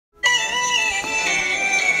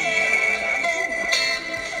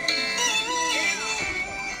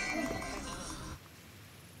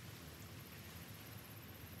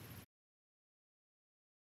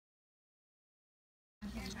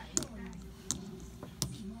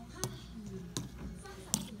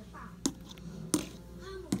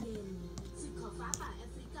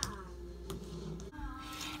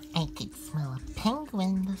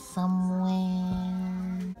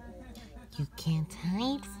somewhere. You can't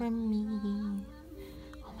hide from me.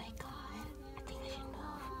 Oh my god, I think I should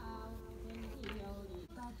move.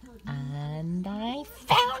 And I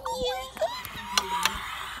found you!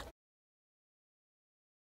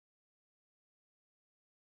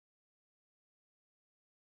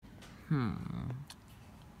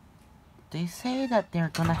 They say that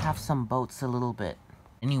they're gonna have some boats a little bit.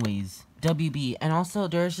 Anyways, WB, and also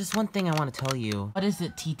there's just one thing I want to tell you. What is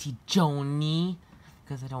it, TT Joni?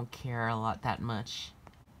 Because I don't care a lot that much.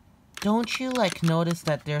 Don't you like notice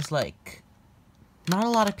that there's like not a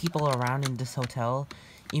lot of people around in this hotel,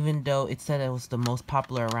 even though it said it was the most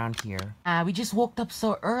popular around here? We just woke up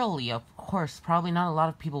so early. Of course, probably not a lot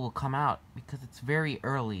of people will come out because it's very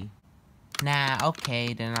early. Nah,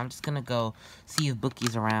 okay, then I'm just gonna go see if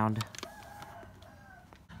Bookie's around.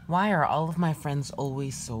 Why are all of my friends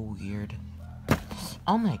always so weird?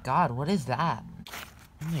 Oh my god, what is that?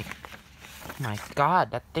 Oh my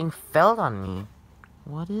god, that thing fell on me.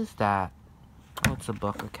 What is that? Oh, it's a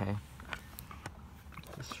book, okay.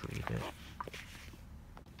 Let's read it.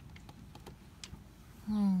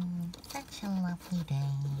 Such a lovely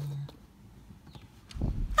day.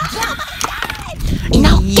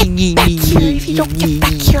 No, get back here! If you don't get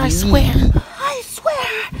back here, I swear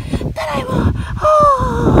that I will.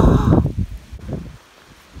 Oh.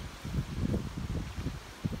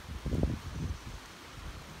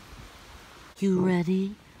 You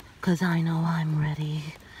ready? 'Cause I know I'm ready.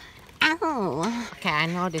 Ow! Okay, I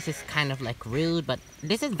know this is kind of like rude, but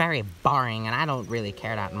this is very boring and I don't really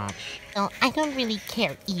care that much. Well, I don't really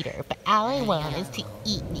care either, but all I want is to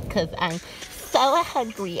eat because I'm so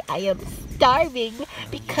hungry. I am starving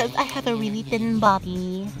because I have a really thin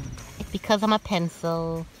body. It's because I'm a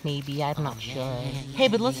pencil. Maybe, I'm not sure. Hey,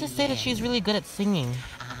 but let's just say that she's really good at singing.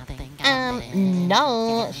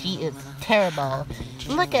 No, she is terrible.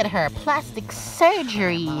 Look at her, plastic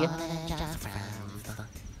surgery.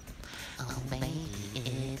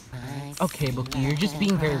 Okay, Bookie, you're just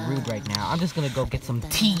being very rude right now. I'm just gonna go get some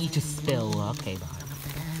tea to spill. Okay, bye.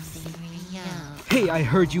 Hey, I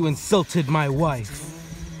heard you insulted my wife.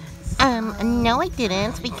 No I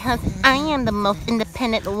didn't, because I am the most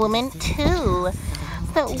independent woman too.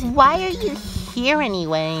 So why are you here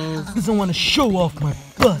anyways? Because I want to show off my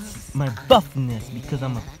buffness, because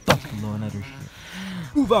I'm a buffalo and other shit.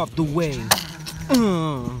 Move out the way.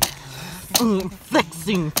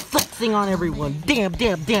 Flexing on everyone. Dab,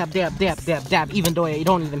 even though I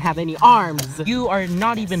don't even have any arms. You are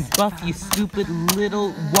not even buff, you stupid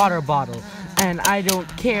little water bottle. And I don't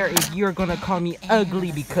care if you're gonna call me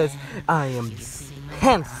ugly because I am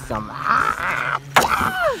handsome.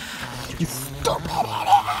 You stupid idiot!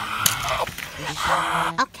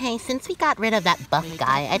 Okay, since we got rid of that buff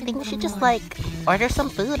guy, I think we should just, like, order some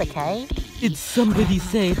food, okay? Did somebody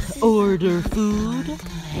say order food?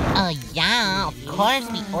 Yeah, of course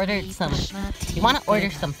we ordered some. You want to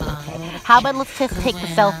order some food, okay? How about let's just take the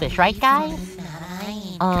shellfish, right, guys?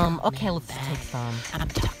 Okay, let's take some.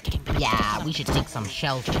 Yeah, we should take some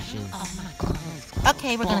shellfishes.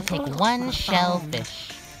 Okay, we're gonna take one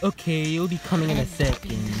shellfish. Okay, you'll be coming in a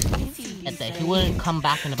second. He wouldn't come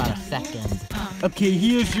back in about a second. Okay,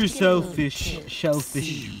 here's your shellfish.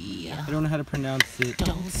 I don't know how to pronounce it.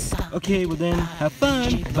 Okay, well then, have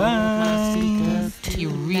fun. Bye. He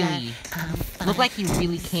really looked like he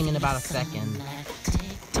really came in about a second.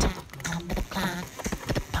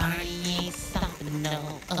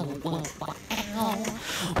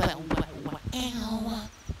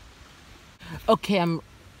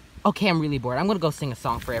 Okay, I'm really bored. I'm gonna go sing a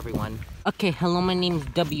song for everyone. Okay, hello, my name is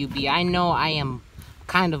WB. I know I am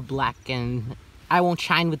kind of black and I won't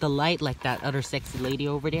shine with the light like that other sexy lady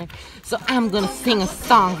over there. So I'm gonna sing a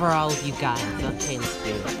song for all of you guys. Okay, let's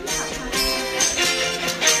do it.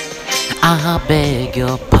 I beg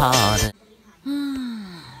your pardon.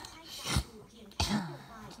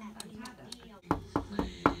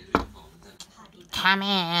 Come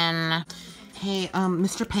in. Hey,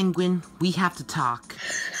 Mr. Penguin, we have to talk.